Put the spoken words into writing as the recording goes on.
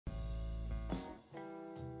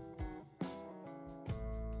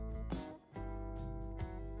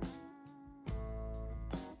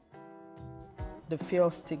the fear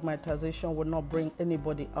of stigmatization will not bring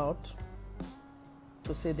anybody out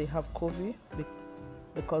to say they have COVID,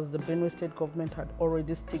 because the Benue State government had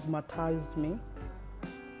already stigmatized me,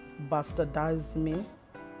 bastardized me.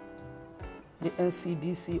 The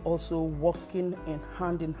NCDC also working in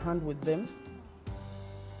hand with them.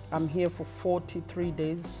 I'm here for 43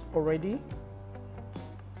 days already,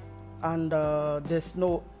 and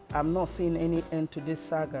I'm not seeing any end to this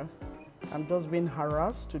saga. I'm just being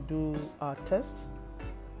harassed to do tests.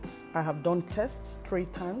 I have done tests 3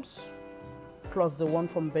 times, plus the one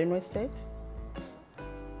from Benue State.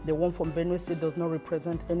 The one from Benue State does not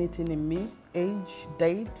represent anything in me. Age,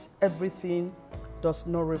 date, everything does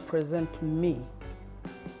not represent me.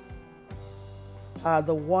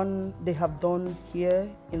 The one they have done here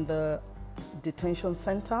in the detention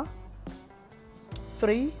center,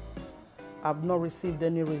 3, I've not received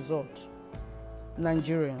any result.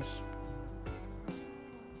 Nigerians,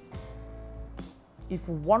 if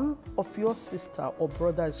one of your sister or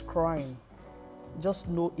brother is crying, just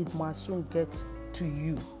know it might soon get to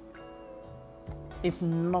you. If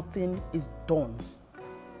nothing is done,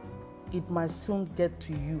 it might soon get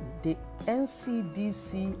to you. The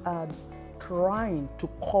NCDC are trying to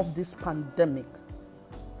curb this pandemic,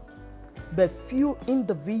 but few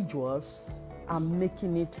individuals are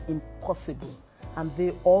making it impossible, and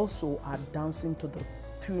they also are dancing to the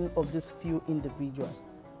tune of these few individuals.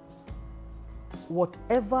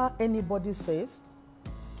 Whatever anybody says,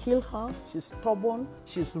 kill her, she's stubborn,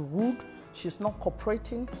 she's rude, she's not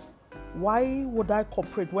cooperating. Why would I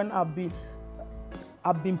cooperate when I've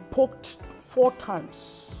been poked 4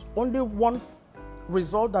 times? Only one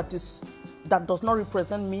result that does not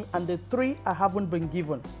represent me, and the 3 I haven't been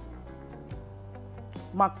given.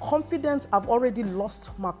 My confidence, I've already lost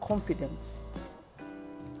my confidence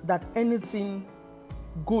that anything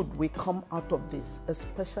good will come out of this,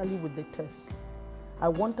 especially with the test. I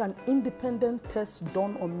want an independent test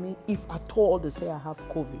done on me if at all they say I have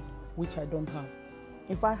COVID, which I don't have.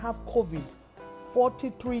 If I have COVID,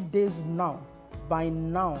 43 days now, by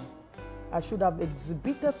now, I should have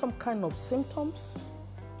exhibited some kind of symptoms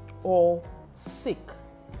or sick.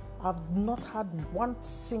 I've not had one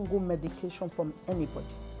single medication from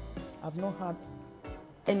anybody. I've not had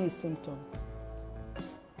any symptom.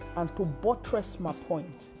 And to buttress my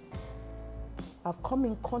point, I've come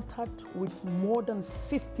in contact with more than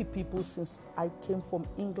 50 people since I came from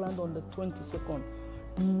England on the 22nd.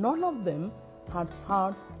 None of them had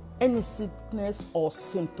had any sickness or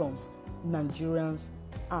symptoms. Nigerians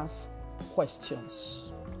ask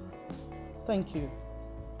questions. Thank you.